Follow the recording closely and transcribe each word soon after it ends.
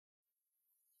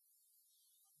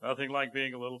Nothing like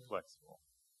being a little flexible.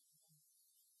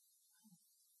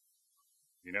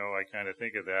 You know, I kind of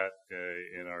think of that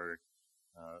in our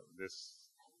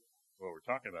what we're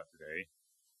talking about today,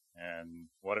 and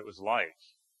what it was like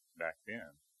back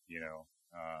then. You know,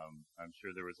 I'm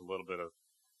sure there was a little bit of,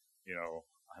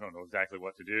 I don't know exactly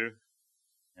what to do,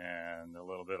 and a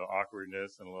little bit of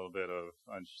awkwardness, and a little bit of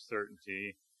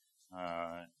uncertainty,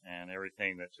 and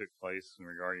everything that took place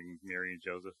regarding Mary and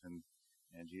Joseph and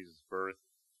Jesus' birth.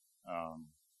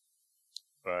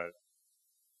 But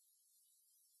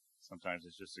sometimes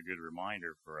it's just a good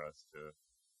reminder for us to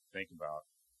think about,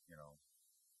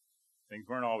 things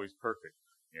weren't always perfect,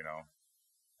 and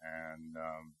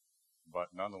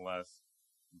but nonetheless,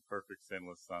 the perfect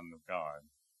sinless Son of God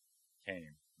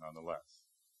came nonetheless.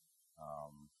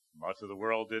 Much of the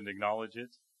world didn't acknowledge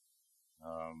it,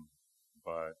 and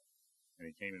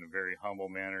he came in a very humble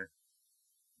manner,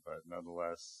 but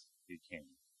nonetheless, he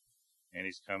came. And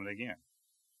he's coming again.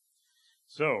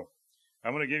 So,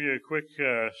 I'm going to give you a quick,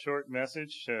 short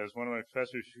message. As one of my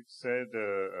professors said,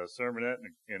 a sermonette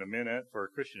in a minute for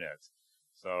Christianettes.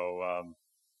 So I'm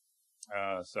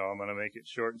going to make it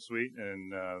short and sweet,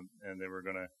 and then we're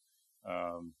going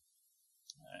to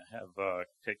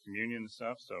take communion and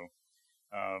stuff. So,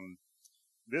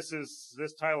 this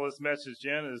title of this message,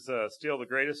 Jen, is still the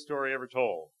greatest story ever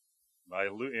told.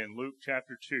 In Luke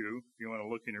chapter 2, if you want to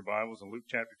look in your Bibles, in Luke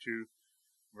chapter 2,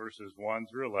 verses 1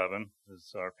 through 11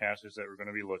 is our passage that we're going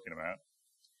to be looking at.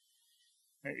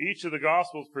 And each of the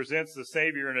Gospels presents the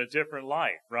Savior in a different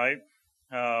light, right?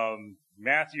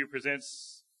 Matthew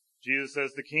presents Jesus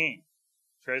as the King,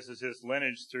 traces his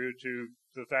lineage through to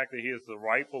the fact that he is the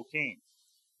rightful King,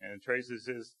 and traces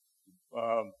his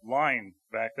line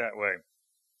back that way.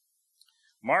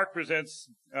 Mark presents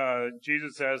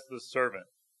Jesus as the servant.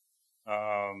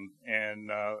 And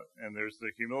there's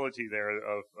the humility there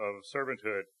of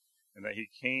servanthood, and that he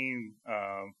came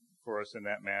for us in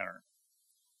that manner.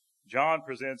 John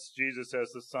presents Jesus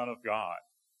as the Son of God.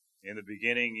 In the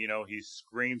beginning, he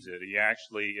screams it. He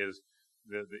actually is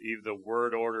the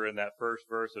word order in that first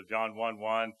verse of John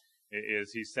 1:1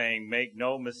 is he's saying, make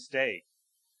no mistake.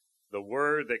 The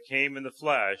word that came in the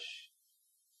flesh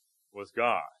was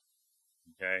God.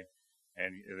 Okay.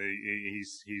 And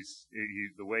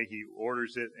the way he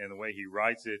orders it and the way he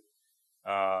writes it,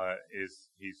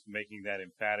 he's making that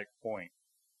emphatic point.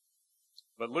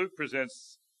 But Luke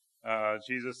presents,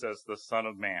 Jesus as the Son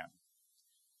of Man.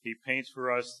 He paints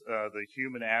for us, the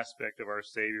human aspect of our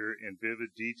Savior in vivid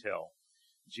detail.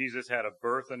 Jesus had a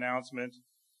birth announcement,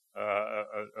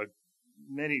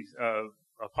 many,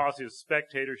 a posse of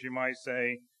spectators, you might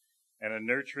say, and a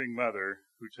nurturing mother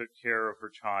who took care of her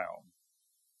child.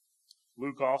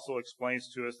 Luke also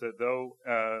explains to us that though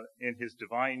in his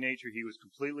divine nature he was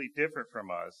completely different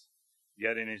from us,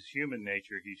 yet in his human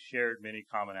nature he shared many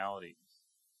commonalities.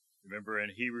 Remember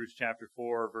in Hebrews chapter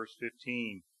 4, verse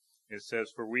 15, it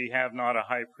says, for we have not a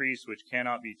high priest which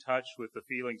cannot be touched with the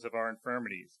feelings of our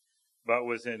infirmities, but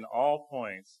was in all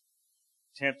points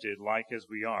tempted like as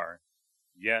we are,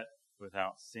 yet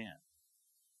without sin.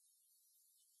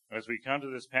 As we come to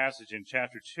this passage in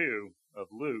chapter 2 of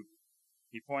Luke,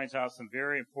 he points out some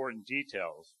very important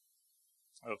details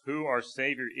of who our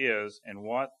Savior is and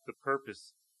what the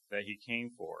purpose that he came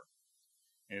for.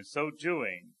 And in so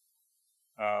doing,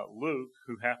 Luke,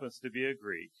 who happens to be a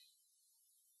Greek,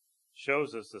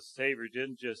 shows us the Savior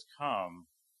didn't just come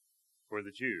for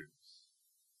the Jews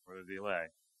or the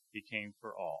elect. He came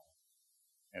for all,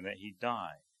 and that he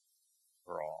died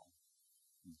for all,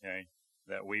 okay,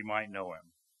 that we might know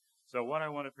him. So what I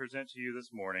want to present to you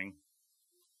this morning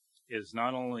is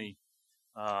not only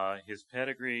his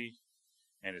pedigree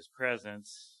and his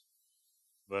presence,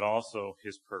 but also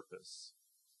his purpose.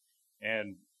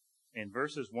 And in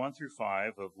verses 1 through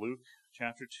 5 of Luke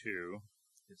chapter 2,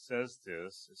 it says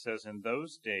this. It says, in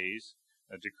those days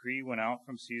a decree went out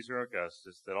from Caesar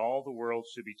Augustus that all the world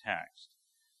should be taxed.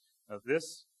 Now,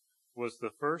 this was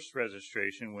the first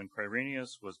registration when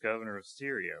Quirinius was governor of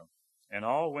Syria, and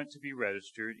all went to be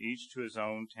registered, each to his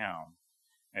own town.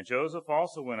 And Joseph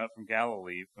also went up from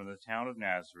Galilee, from the town of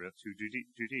Nazareth to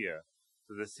Judea,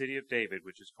 to the city of David,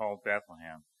 which is called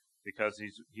Bethlehem, because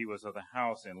he was of the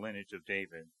house and lineage of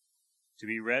David, to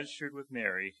be registered with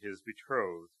Mary, his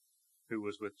betrothed, who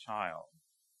was with child.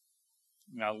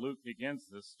 Now Luke begins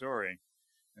this story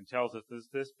and tells us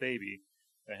this baby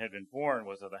that had been born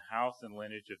was of the house and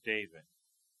lineage of David.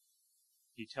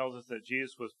 He tells us that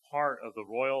Jesus was part of the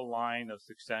royal line of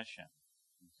succession.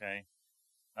 Okay.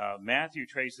 Matthew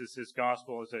traces his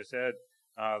gospel, as I said,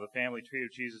 the family tree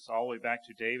of Jesus all the way back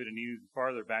to David and even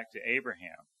farther back to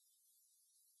Abraham.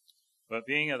 But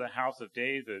being of the house of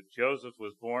David, Joseph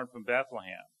was born from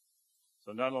Bethlehem.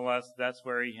 So nonetheless, that's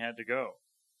where he had to go.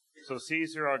 So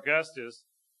Caesar Augustus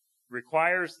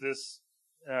requires this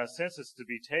census to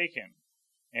be taken,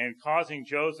 and causing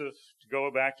Joseph to go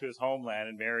back to his homeland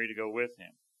and Mary to go with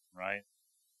him, right?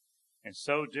 And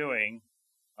so doing,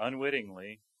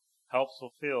 unwittingly, helps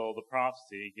fulfill the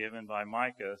prophecy given by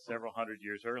Micah several hundred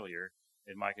years earlier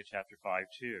in Micah chapter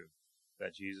 5:2,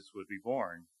 that Jesus would be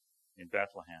born in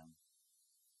Bethlehem.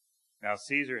 Now,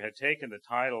 Caesar had taken the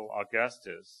title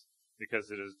Augustus because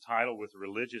it is a title with a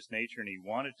religious nature, and he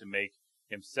wanted to make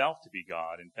himself to be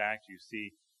God. In fact, you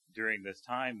see, during this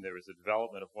time, there was a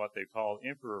development of what they called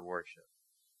emperor worship,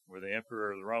 where the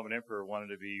Roman emperor, wanted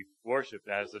to be worshipped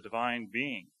as a divine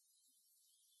being.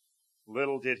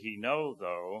 Little did he know,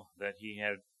 though, that he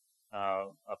had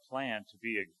a plan to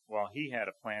be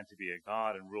a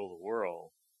God and rule the world.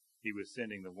 He was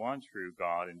sending the one true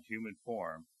God in human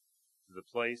form to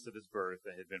the place of his birth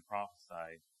that had been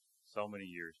prophesied so many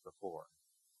years before,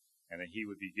 and that he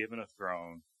would be given a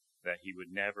throne that he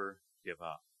would never give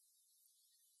up.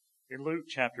 In Luke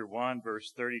chapter 1,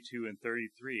 verse 32 and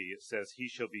 33, it says, "He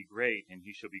shall be great, and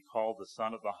he shall be called the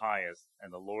Son of the Highest,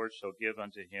 and the Lord shall give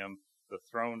unto him the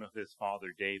throne of his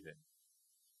father David.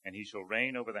 And he shall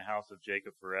reign over the house of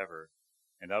Jacob forever,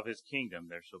 and of his kingdom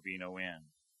there shall be no end."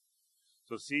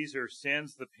 So Caesar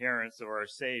sends the parents of our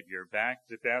Savior back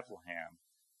to Bethlehem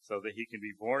so that he can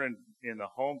be born in the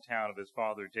hometown of his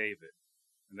father David.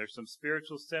 And there's some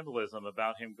spiritual symbolism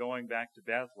about him going back to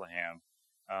Bethlehem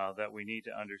that we need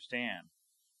to understand.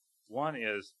 One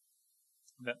is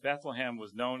that Bethlehem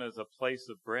was known as a place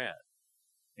of bread.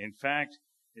 In fact,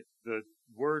 the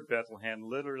word Bethlehem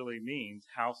literally means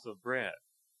house of bread.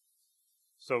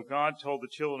 So God told the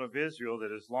children of Israel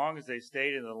that as long as they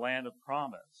stayed in the land of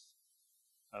promise,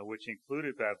 which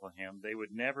included Bethlehem, they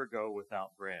would never go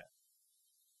without bread.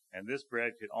 And this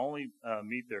bread could only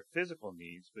meet their physical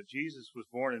needs, but Jesus was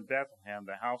born in Bethlehem,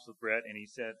 the house of bread, and he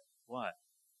said, what?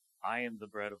 I am the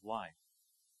bread of life.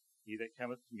 He that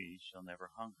cometh to me shall never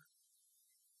hunger.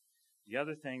 The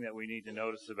other thing that we need to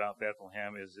notice about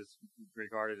Bethlehem is it's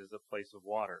regarded as a place of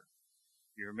water.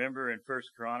 You remember in 1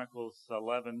 Chronicles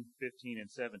 11, 15, and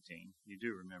 17. You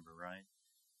do remember, right?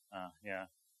 Yeah.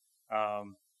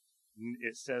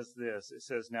 It says this. It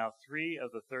says, "Now 3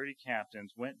 of the 30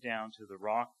 captains went down to the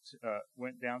rock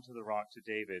to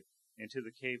David into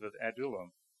the cave of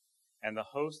Adullam, and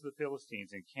the host of the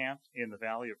Philistines encamped in the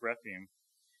valley of Rephaim,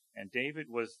 and David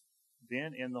was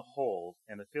then in the hold,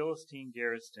 and the Philistine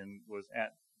garrison was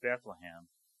at Bethlehem.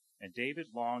 And David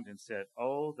longed and said,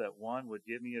 Oh, that one would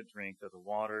give me a drink of the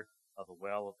water of the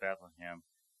well of Bethlehem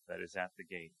that is at the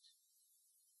gate."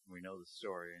 We know the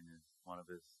story, and one of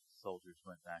his soldiers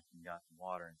went back and got the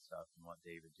water and stuff, and what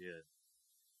David did.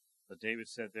 But David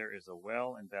said, "There is a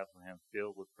well in Bethlehem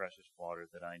filled with precious water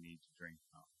that I need to drink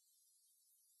from."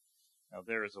 Now,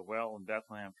 there is a well in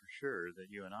Bethlehem for sure that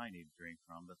you and I need to drink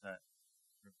from, but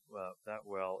that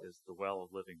well is the well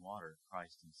of living water,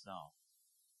 Christ himself,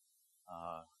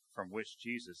 from which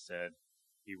Jesus said,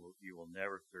 you will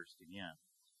never thirst again.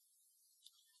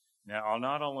 Now,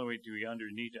 not only do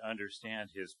we need to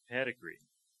understand his pedigree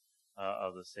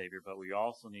of the Savior, but we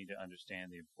also need to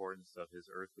understand the importance of his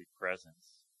earthly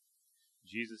presence.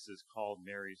 Jesus is called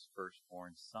Mary's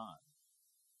firstborn son.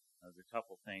 There's a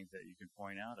couple things that you can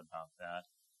point out about that.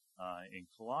 In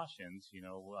Colossians,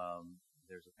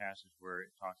 there's a passage where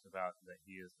it talks about that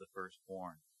he is the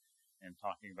firstborn, and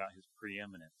talking about his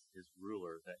preeminence, his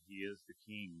ruler, that he is the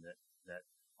king, that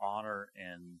honor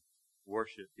and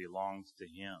worship belongs to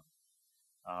him.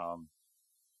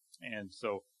 And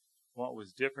so what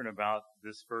was different about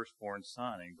this firstborn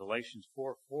son? In Galatians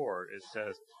 4:4, it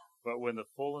says, "But when the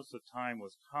fullness of time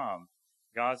was come,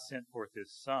 God sent forth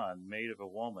his son, made of a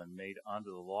woman, made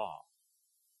under the law."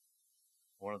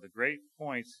 One of the great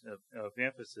points of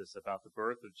emphasis about the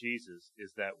birth of Jesus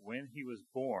is that when he was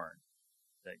born,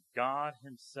 that God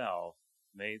himself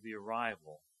made the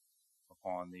arrival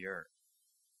upon the earth.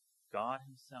 God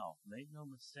himself made no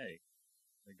mistake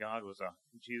that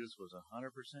Jesus was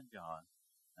 100% God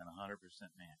and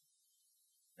 100% man.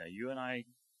 Now, you and I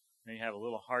may have a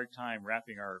little hard time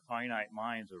wrapping our finite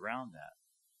minds around that,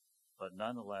 but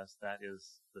nonetheless, that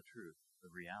is the truth, the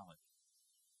reality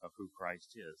of who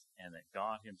Christ is, and that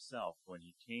God himself, when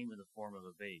he came in the form of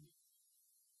a baby,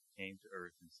 came to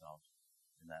earth himself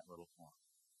in that little form.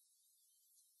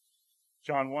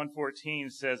 John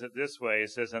 1:14 says it this way. It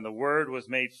says, "And the Word was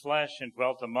made flesh and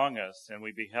dwelt among us, and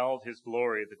we beheld his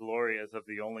glory, the glory as of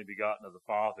the only begotten of the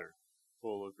Father,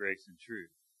 full of grace and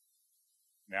truth."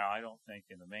 Now, I don't think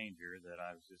in the manger that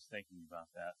I was just thinking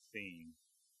about that theme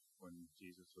when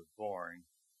Jesus was born,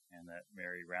 and that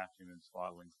Mary wrapped him in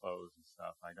swaddling clothes and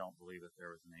stuff. I don't believe that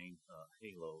there was an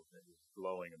halo that was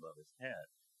glowing above his head.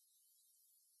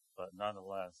 But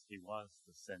nonetheless, he was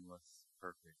the sinless,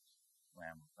 perfect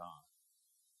Lamb of God.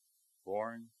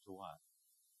 Born to what?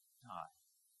 Die.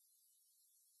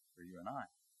 For you and I.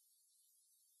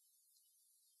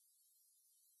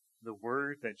 The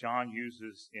word that John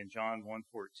uses in John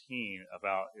 1:14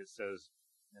 about, it says,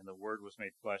 and the word was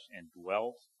made flesh and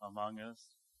dwelt among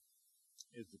us,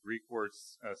 is the Greek word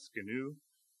skenu,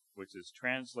 which is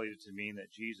translated to mean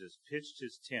that Jesus pitched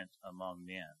his tent among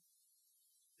men.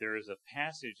 There is a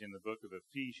passage in the book of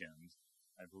Ephesians,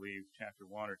 I believe chapter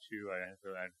 1 or 2, I have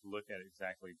to look at it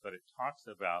exactly, but it talks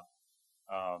about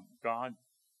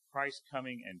Christ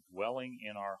coming and dwelling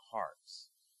in our hearts.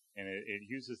 And it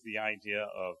uses the idea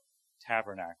of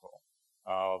tabernacle,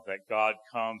 that God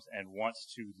comes and wants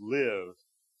to live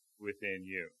within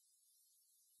you.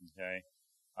 Okay?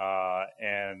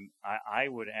 And I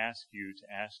would ask you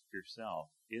to ask yourself,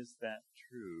 is that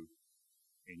true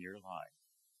in your life?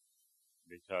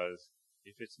 Because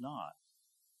if it's not,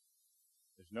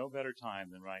 there's no better time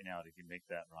than right now to make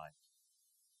that right.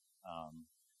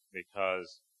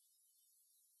 Because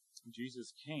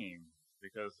Jesus came,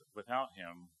 because without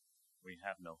him, we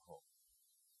have no hope.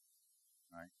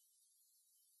 Right?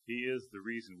 He is the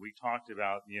reason. We talked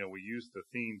about, we used the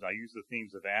themes. I used the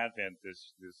themes of Advent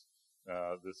this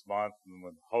month,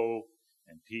 with hope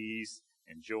and peace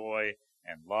and joy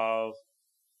and love.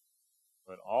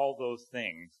 But all those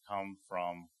things come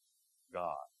from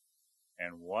God.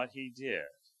 And what he did,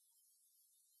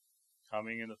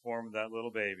 coming in the form of that little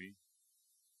baby,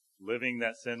 living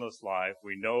that sinless life.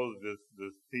 We know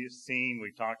the scene,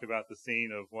 we talked about the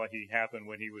scene of what happened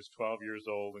when he was 12 years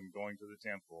old and going to the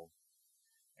temple.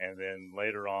 And then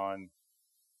later on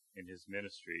in his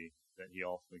ministry that he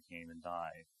ultimately came and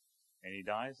died. And he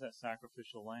dies that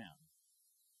sacrificial lamb.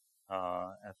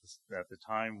 At the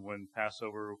time when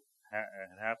Passover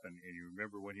had happened, and you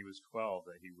remember when he was 12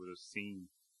 that he would have seen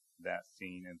that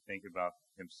scene and think about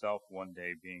himself one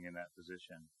day being in that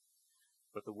position.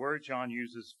 But the word John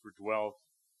uses for dwelt,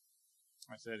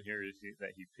 I said here, is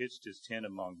that he pitched his tent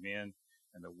among men,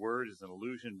 and the word is an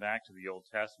allusion back to the Old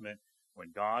Testament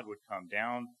when God would come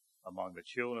down among the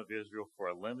children of Israel for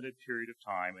a limited period of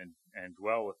time and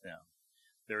dwell with them.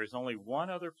 There is only one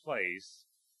other place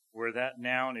where that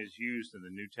noun is used in the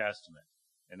New Testament,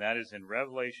 and that is in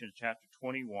Revelation chapter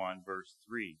 21, verse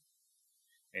 3.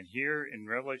 And here in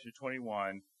Revelation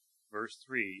 21, verse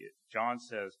 3, John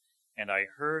says, "And I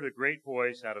heard a great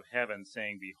voice out of heaven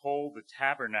saying, Behold, the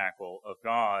tabernacle of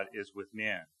God is with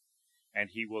men, and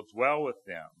he will dwell with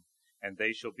them, and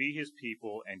they shall be his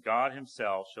people, and God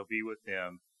himself shall be with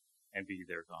them and be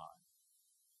their God."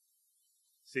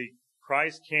 See,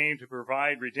 Christ came to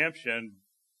provide redemption,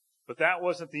 but that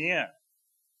wasn't the end.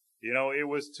 It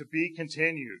was to be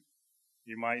continued,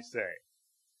 you might say,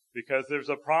 because there's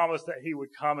a promise that he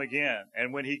would come again.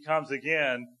 And when he comes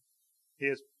again,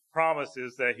 his promise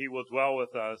is that he will dwell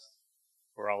with us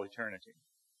for all eternity.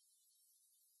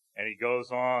 And he goes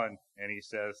on and he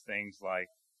says things like,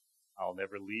 "I'll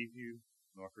never leave you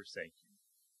nor forsake you."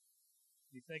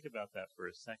 You think about that for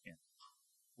a second.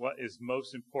 What is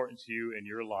most important to you in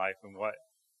your life, and what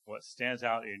stands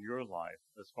out in your life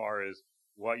as far as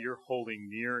what you're holding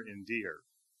near and dear?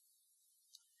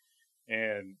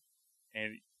 And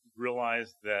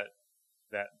realize that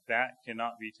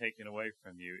cannot be taken away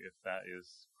from you if that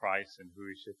is Christ and who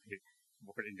he should be.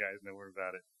 Morning, guys, know more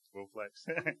about it. We'll flex.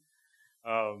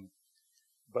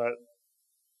 But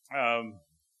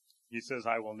he says,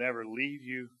 "I will never leave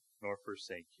you nor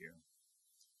forsake you."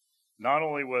 Not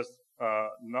only was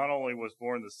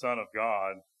born the Son of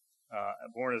God,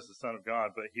 born as the Son of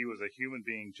God, but he was a human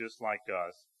being just like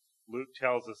us. Luke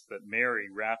tells us that Mary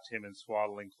wrapped him in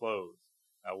swaddling clothes.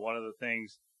 One of the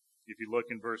things, if you look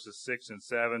in verses 6 and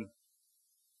 7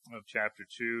 of chapter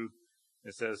 2,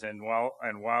 it says, and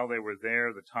while they were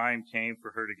there, the time came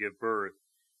for her to give birth,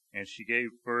 and she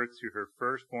gave birth to her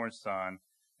firstborn son,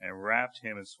 and wrapped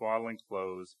him in swaddling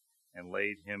clothes, and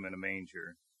laid him in a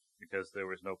manger, because there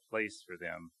was no place for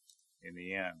them in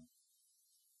the inn.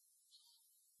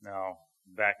 Now,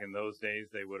 back in those days,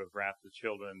 they would have wrapped the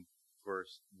children for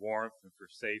warmth and for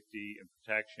safety and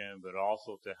protection, but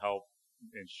also to help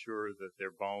ensure that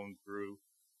their bones grew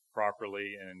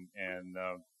properly. And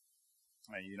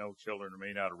children are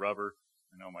made out of rubber.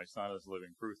 I know my son is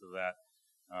living proof of that,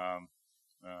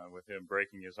 with him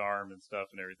breaking his arm and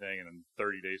stuff and everything. And then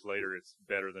 30 days later, it's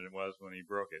better than it was when he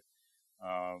broke it.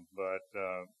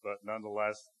 But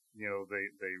nonetheless,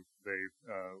 they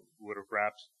would have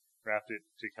wrapped wrapped it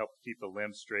to help keep the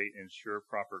limbs straight and ensure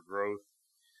proper growth.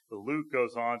 But Luke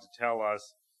goes on to tell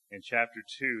us in chapter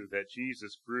 2 that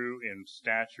Jesus grew in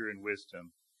stature and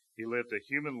wisdom. He lived a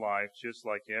human life just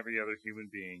like every other human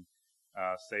being,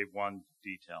 save one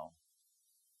detail.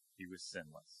 He was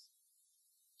sinless.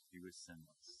 He was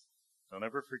sinless. Don't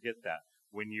ever forget that.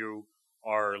 When you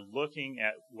are looking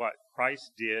at what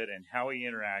Christ did and how he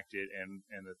interacted and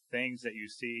the things that you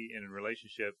see in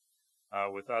relationship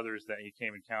with others that he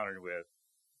came encountered with,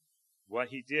 what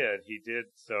he did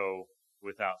so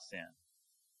without sin.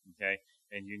 Okay?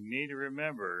 And you need to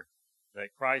remember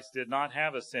that Christ did not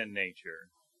have a sin nature.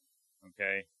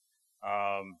 Okay?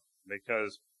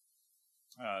 Because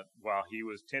while he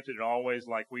was tempted in all ways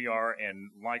like we are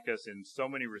and like us in so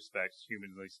many respects,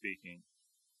 humanly speaking,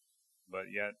 but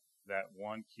yet that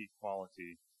one key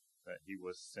quality that he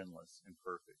was sinless and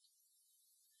perfect.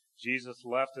 Jesus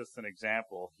left us an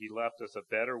example. He left us a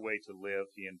better way to live.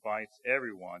 He invites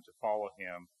everyone to follow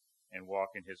him and walk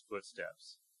in his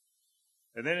footsteps.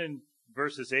 And then in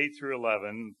verses 8 through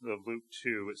 11 of Luke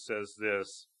 2, it says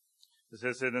this. It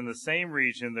says that in the same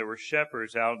region there were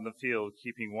shepherds out in the field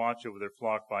keeping watch over their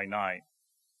flock by night.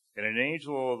 And an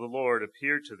angel of the Lord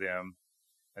appeared to them,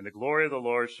 and the glory of the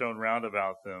Lord shone round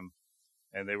about them,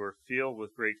 and they were filled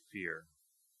with great fear.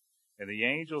 And the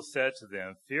angel said to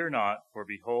them, "Fear not, for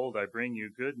behold, I bring you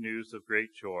good news of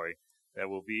great joy that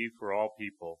will be for all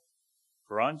people.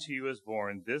 For unto you is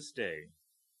born this day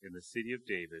in the city of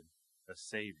David a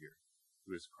Savior,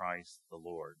 who is Christ the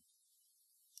Lord."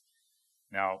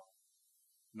 Now,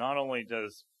 not only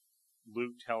does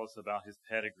Luke tell us about his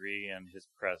pedigree and his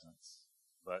presence,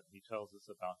 but he tells us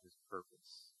about his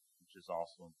purpose, which is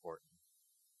also important.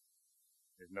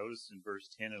 Notice in verse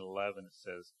 10 and 11 it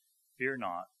says, "Fear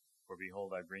not, for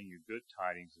behold, I bring you good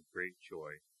tidings of great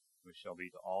joy, which shall be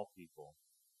to all people.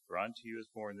 For unto you is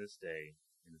born this day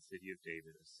in the city of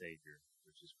David a Savior,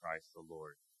 which is Christ the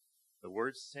Lord." The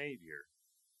word Savior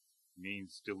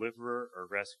means deliverer or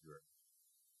rescuer.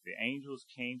 The angels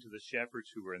came to the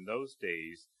shepherds who were in those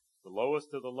days the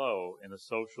lowest of the low in the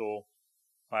social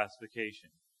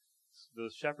classification.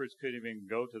 The shepherds couldn't even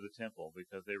go to the temple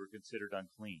because they were considered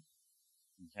unclean.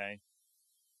 Okay?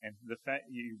 And the fact,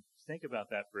 you think about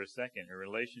that for a second, a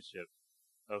relationship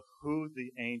of who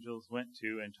the angels went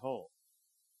to and told.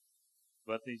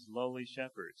 But these lowly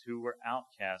shepherds who were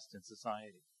outcast in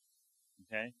society.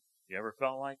 Okay? You ever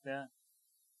felt like that?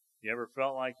 You ever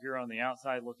felt like you're on the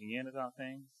outside looking in about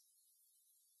things?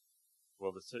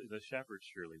 Well, the shepherds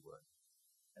surely would.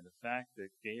 And the fact that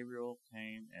Gabriel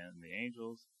came and the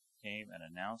angels came and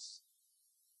announced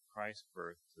Christ's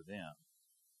birth to them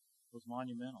was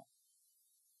monumental.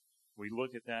 We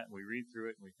look at that and we read through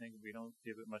it and we think we don't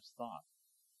give it much thought.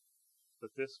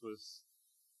 But this was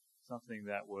something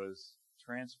that was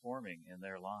transforming in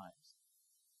their lives.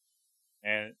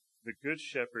 And the good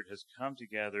shepherd has come to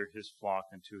gather his flock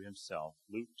unto himself.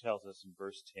 Luke tells us in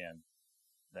verse 10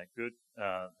 that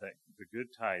the good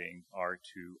tidings are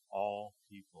to all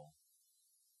people.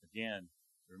 Again,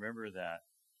 remember that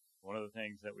one of the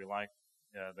things that we like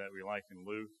in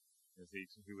Luke is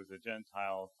he was a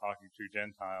Gentile talking to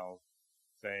Gentiles,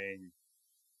 saying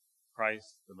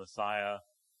Christ the Messiah,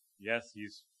 yes,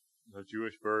 he's of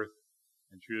Jewish birth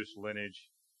and Jewish lineage,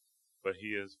 but he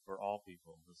is for all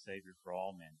people, the Savior for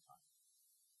all mankind.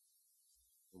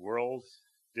 The world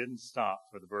didn't stop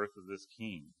for the birth of this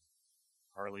king.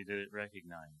 Hardly did it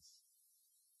recognize.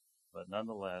 But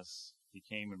nonetheless, he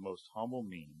came in most humble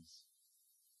means,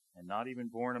 and not even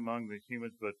born among the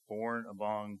humans, but born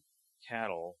among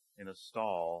cattle in a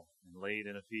stall and laid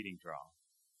in a feeding trough,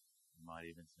 you might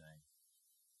even say.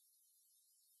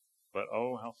 But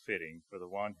oh, how fitting for the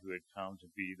one who had come to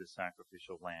be the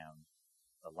sacrificial lamb,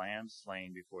 the lamb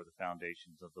slain before the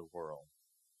foundations of the world.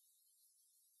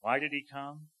 Why did he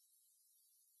come?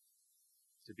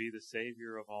 To be the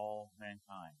Savior of all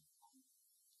mankind.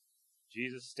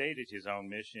 Jesus stated his own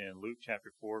mission in Luke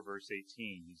chapter 4, verse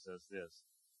 18. He says this.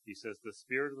 He says, "The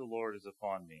Spirit of the Lord is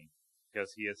upon me,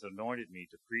 because he has anointed me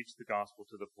to preach the gospel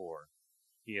to the poor.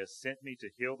 He has sent me to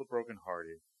heal the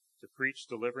brokenhearted, to preach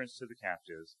deliverance to the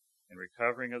captives, and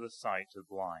recovering of the sight to the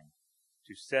blind,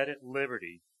 to set at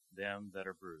liberty them that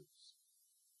are bruised."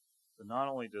 So not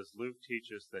only does Luke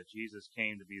teach us that Jesus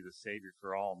came to be the Savior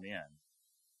for all men,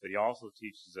 but he also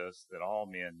teaches us that all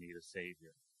men need a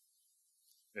Savior.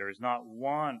 There is not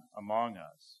one among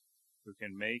us who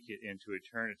can make it into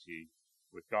eternity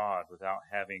with God without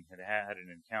having had an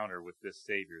encounter with this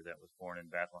Savior that was born in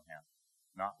Bethlehem.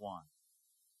 Not one.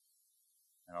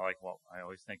 And I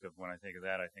always think of, when I think of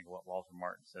that, I think of what Walter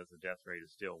Martin says, the death rate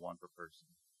is still 1 per person.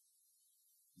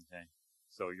 Okay?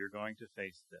 So you're going to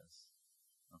face this.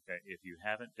 Okay, if you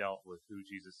haven't dealt with who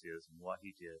Jesus is and what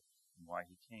he did and why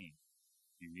he came,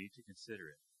 you need to consider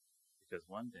it. Because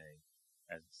one day,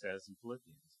 as it says in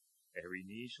Philippians, every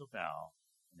knee shall bow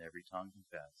and every tongue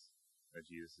confess that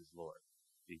Jesus is Lord.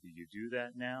 Either you do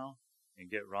that now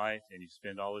and get right and you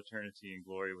spend all eternity in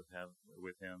glory with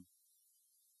him,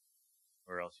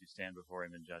 or else you stand before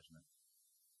him in judgment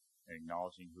and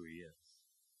acknowledging who he is.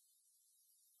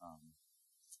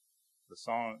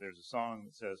 There's a song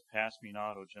that says, "Pass me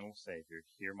not, O gentle Savior,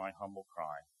 hear my humble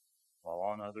cry. While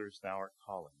on others thou art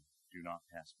calling, do not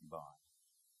pass me by."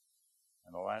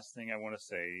 And the last thing I want to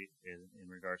say in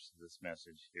regards to this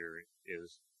message here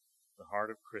is the heart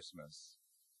of Christmas.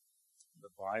 The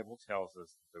Bible tells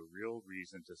us that the real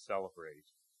reason to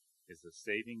celebrate is the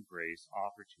saving grace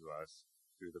offered to us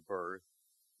through the birth,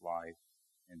 life,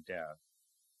 and death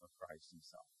of Christ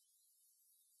himself.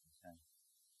 Okay?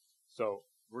 So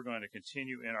we're going to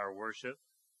continue in our worship.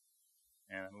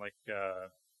 And like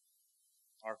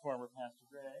our former Pastor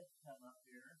Greg come up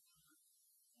here.